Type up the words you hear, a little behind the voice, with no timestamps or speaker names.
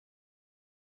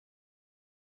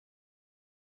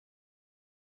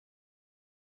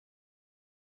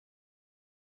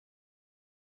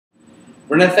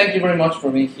René, thank you very much for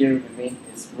being here with me.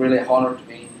 It's really an honor to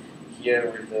be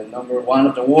here with the #1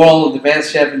 of the world, the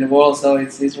best chef in the world. So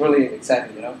it's really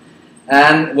exciting, you know.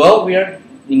 And well, we are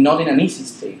not in an easy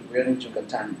state. We are in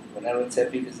Yucatan. René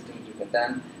Redzepi visiting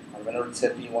Yucatan, and René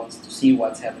Redzepi wants to see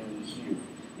what's happening here.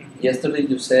 Yesterday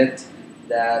you said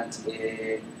that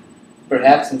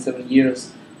perhaps in 7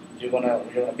 years you're gonna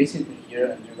visit me here,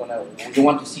 and you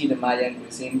want to see the Mayan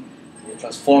cuisine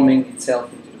transforming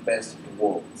itself into the best of the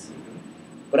world.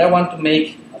 But I want to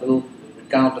make a little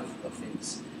recount of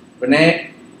things.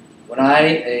 René, when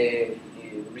I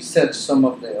researched some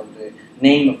of the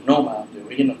name of Noma, the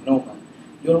region of Noma,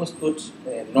 you always put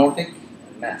Nordic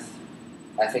and math.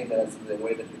 I think that's the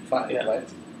way that you define it, right?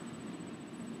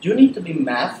 Do you need to be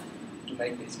math to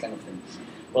make these kind of things?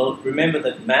 Well, remember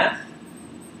that math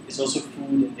is also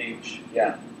food in Danish.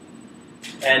 Yeah.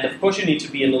 And of course you need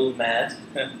to be a little mad.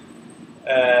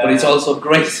 But it's also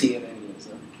crazy in English.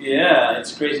 So. Yeah,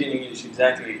 it's crazy in English,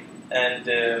 exactly. And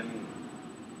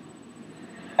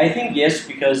I think yes,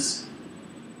 because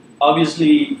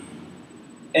obviously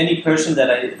any person that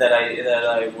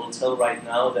I will tell right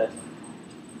now that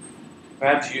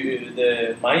perhaps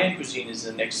the Mayan cuisine is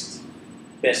the next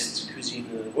best cuisine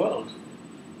in the world,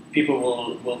 people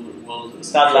will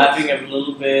start laughing a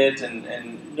little bit, and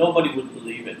nobody would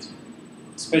believe it,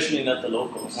 especially not the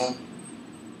locals.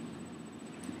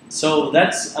 So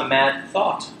that's a mad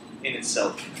thought in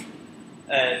itself,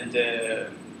 and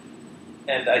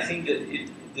I think that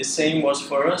the same was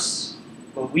for us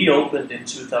when we opened in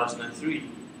 2003.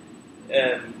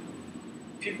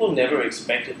 People never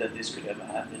expected that this could ever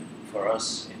happen for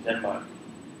us in Denmark,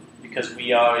 because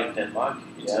we are in Denmark.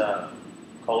 It's a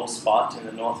cold spot in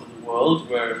the north of the world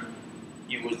where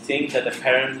you would think that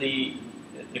apparently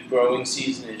the growing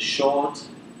season is short,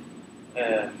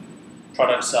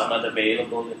 products are not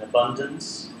available in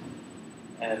abundance,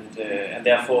 and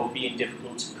therefore being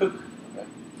difficult to cook.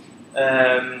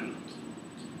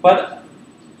 But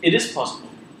it is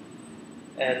possible,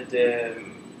 and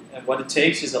what it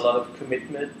takes is a lot of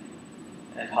commitment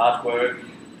and hard work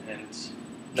and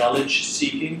knowledge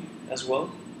seeking as well,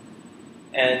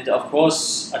 and of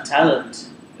course a talent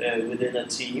within a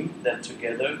team that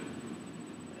together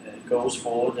goes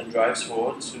forward and drives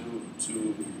forward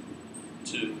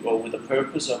to go with the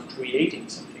purpose of creating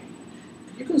something.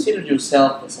 Do you consider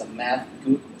yourself as a math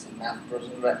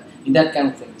person, right? In that kind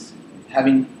of things,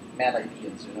 having mad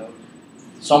ideas, you know?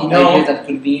 Some ideas that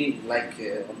could be like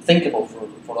unthinkable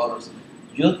for others.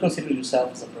 Do you consider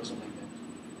yourself as a person like that?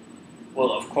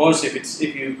 Well, of course,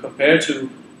 if you compare to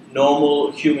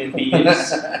normal human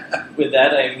beings, with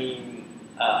that I mean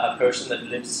a person that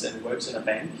lives and works in a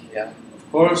bank. Yeah.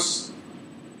 Of course,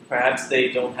 perhaps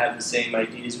they don't have the same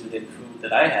ideas within food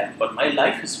that I have, but my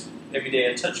life is food. Every day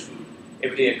I touch food.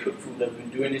 Every day I cook food. I've been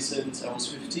doing it since I was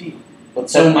 15. But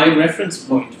so my reference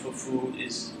point for food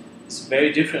is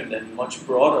very different and much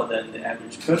broader than the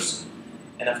average person.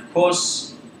 And of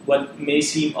course, what may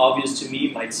seem obvious to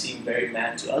me might seem very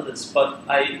mad to others, but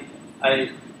I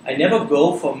never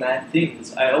go for mad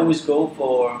things. I always go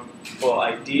for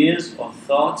ideas or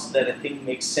thoughts that I think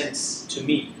make sense to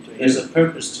me. There's a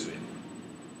purpose to it.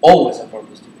 Always a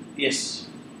purpose to it. Yes.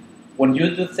 When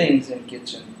you do things in the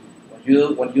kitchen,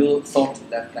 when you thought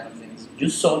that kind of things, you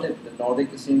saw that the Nordic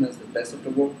cuisine as the best of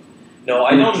the world? No,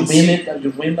 I don't dream it, and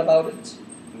you dream about it?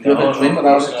 No, you dream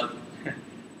about it?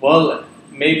 Well,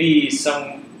 maybe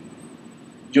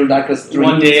your darkest dream.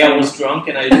 One day I was drunk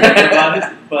and I dreamt about it,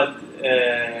 but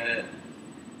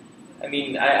I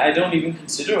mean, I don't even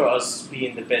consider us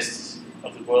being the best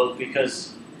of the world,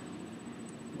 because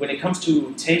when it comes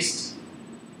to taste,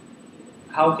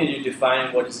 how can you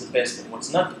define what is the best and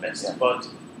what's not the best? Yeah. But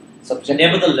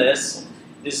nevertheless,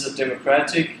 this is a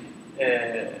democratic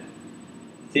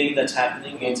thing that's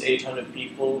happening. It's 800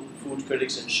 people, food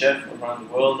critics and chefs around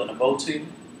the world, that are voting.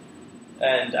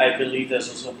 And I believe there's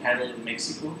also a panel in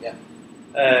Mexico. Yeah.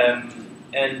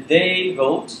 And they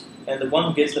vote, and the one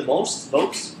who gets the most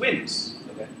votes wins.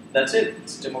 Okay. That's it.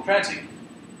 It's democratic.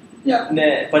 Yeah.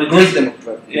 But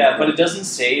it doesn't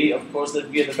say, of course, that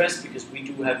we are the best, because we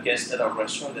do have guests at our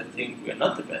restaurant that think we are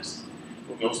not the best.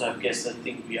 But we also have guests that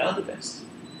think we are the best.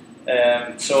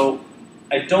 So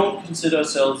I don't consider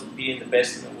ourselves being the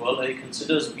best in the world. I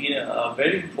consider us being a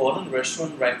very important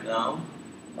restaurant right now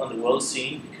on the world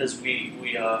scene, because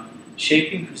we are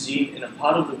shaping cuisine in a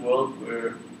part of the world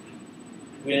where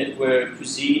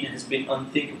cuisine has been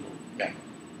unthinkable. Yeah.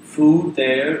 Food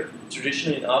there,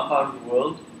 traditionally in our part of the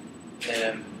world,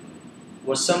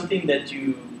 was something that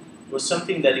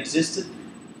existed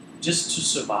just to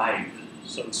survive,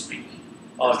 so to speak.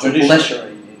 Pleasure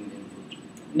in food.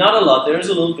 Not a lot. There is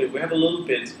a little bit. We have a little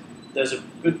bit there's a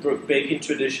good baking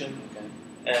tradition, Okay.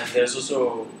 and there's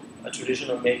also a tradition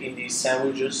of making these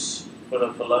sandwiches for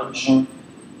lunch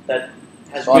that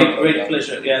has great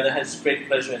pleasure. Yeah, that has great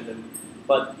pleasure in them.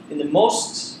 But for the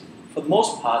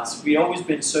most parts, we've always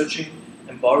been searching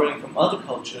and borrowing from other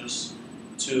cultures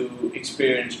to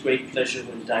experience great pleasure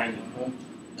when dining.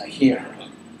 Like here.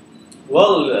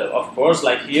 Well, of course,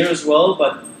 like here as well.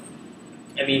 But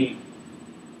I mean,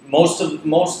 most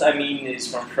is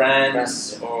from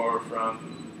France yeah. or from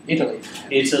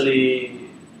Italy,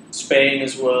 Spain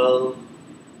as well,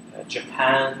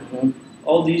 Japan.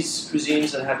 All these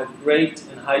cuisines that have a great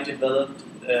and high developed,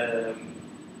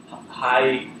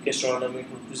 high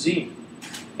gastronomical cuisine.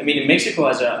 I mean, Mexico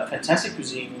has a fantastic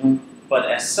cuisine, but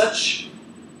as such,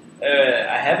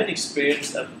 I haven't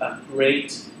experienced a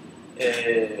great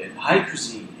high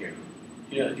cuisine here.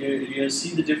 Do you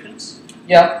see the difference?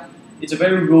 Yeah. It's a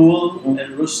very rural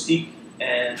and rustic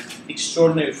and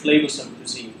extraordinary flavorsome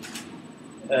cuisine.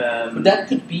 But that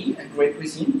could be a great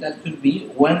cuisine. That could be,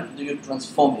 when do you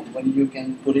transform it? When you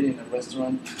can put it in a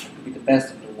restaurant, it could be the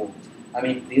best of the world. I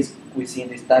mean, this cuisine,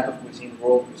 this type of cuisine,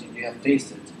 raw cuisine you have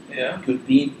tasted, could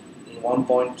be, in one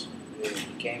point,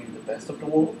 became the best of the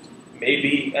world.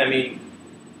 Maybe. I mean,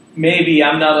 maybe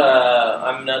I'm not.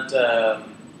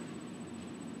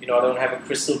 I don't have a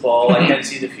crystal ball. I can't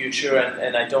see the future,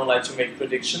 and I don't like to make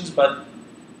predictions. But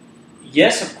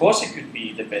yes, of course, it could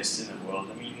be the best in the world.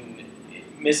 I mean,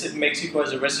 Mexico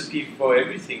has a recipe for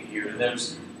everything here.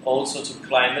 There's all sorts of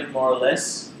climate, more or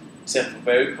less, except for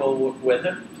very cold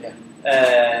weather. Yeah.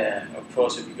 Of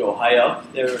course, if you go high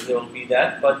up, there will be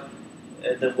that. But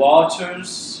the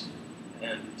waters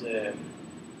and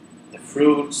the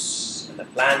fruits and the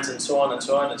plants and so on,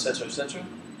 etc., etc.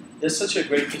 There's such a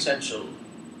great potential.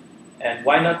 And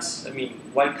why not? I mean,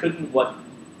 why couldn't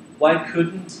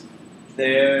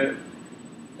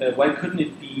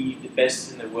it be the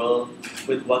best in the world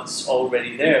with what's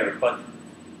already there? But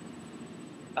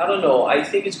I don't know. I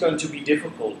think it's going to be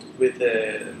difficult with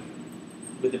the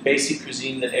basic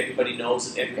cuisine that everybody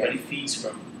knows, that everybody feeds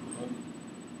from.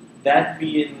 That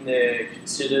being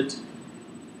considered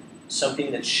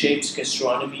something that shapes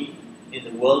gastronomy in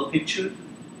the world picture,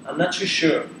 I'm not too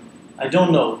sure. I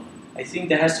don't know. I think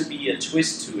there has to be a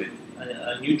twist to it,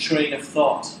 a new train of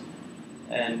thought.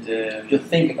 And you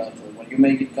think about it. When you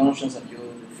make it conscious and you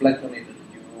reflect on it,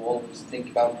 you always think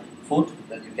about food,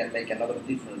 that you can make another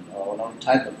different or another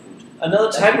type of food.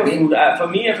 Another type of food. For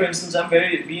me, for instance, I'm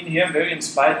very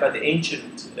inspired by the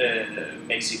ancient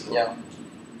Mexico. Yeah.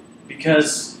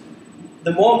 Because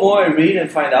the more and more I read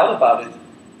and find out about it,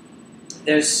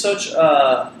 there's such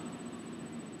a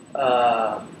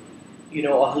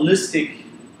holistic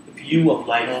view of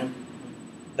life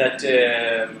that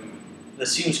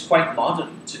seems quite modern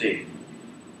today.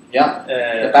 Yeah,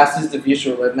 the past is the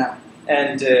future right now.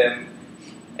 And the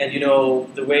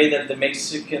way that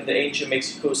the ancient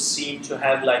Mexico seemed to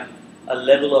have like a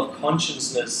level of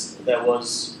consciousness that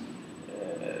was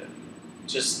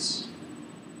just,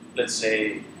 let's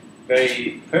say,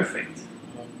 very perfect.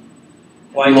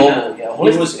 Global,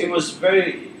 it was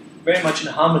very, very much in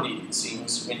harmony. It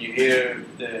seems when you hear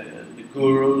the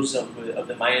gurus of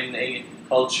the Mayan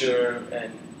culture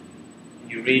and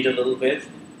you read a little bit.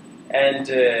 And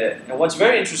what's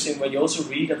very interesting when you also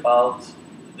read about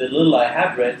the little I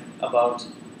have read about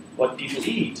what people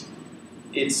eat,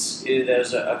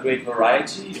 there's a great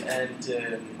variety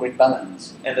and great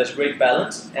balance. And there's great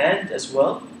balance, and as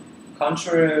well,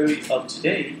 contrary of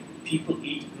today, people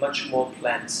eat much more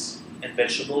plants and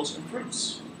vegetables and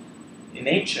fruits in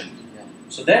ancient. Yeah.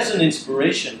 So there's an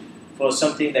inspiration for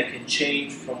something that can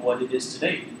change from what it is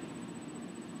today.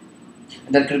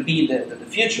 And that could be the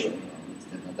future.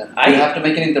 You have to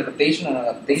make an interpretation and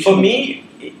adaptation. For me,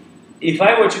 if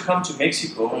I were to come to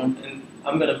Mexico and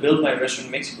I'm going to build my restaurant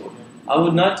in Mexico, I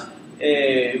would not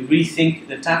rethink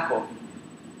the taco.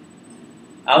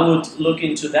 I would look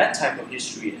into that type of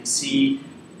history and see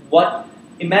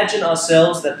imagine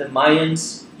ourselves that the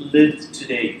Mayans lived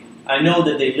today. I know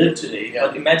that they live today,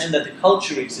 but imagine that the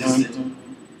culture existed.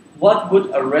 What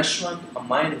would a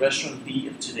Mayan restaurant be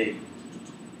of today?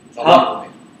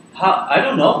 I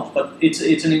don't know, but it's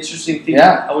an interesting thing.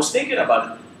 Yeah. I was thinking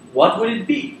about it. What would it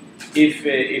be if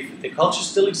the culture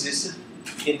still existed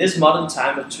in this modern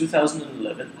time of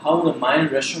 2011? How would a Mayan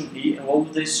restaurant be, and what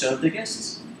would they serve the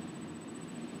guests?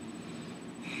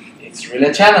 It's really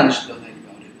a challenge to think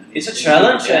about it. It's a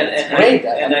challenge,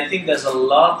 and I think there's a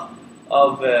lot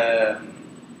of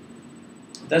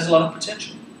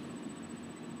potential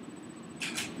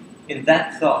in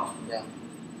that thought. Yeah.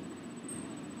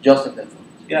 Just in that thought.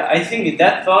 Yeah, I think in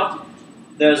that thought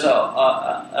there's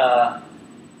a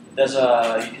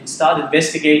you can start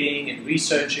investigating and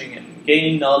researching and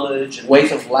gaining knowledge and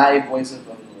ways of life, ways of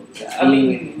I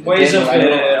mean, ways of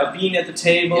being at the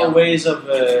table, Yeah. ways of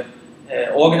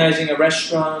organizing a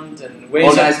restaurant, and ways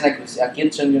organizing a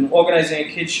kitchen, you know. of organizing a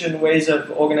kitchen, ways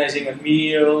of organizing a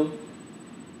meal.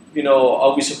 You know,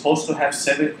 are we supposed to have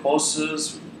 7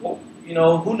 courses? Well, you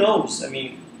know, who knows? I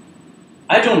mean,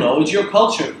 I don't know. It's your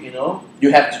culture, you know.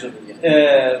 You have to do it.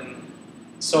 Yeah.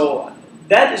 So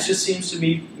that just seems to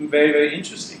me very, very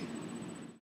interesting.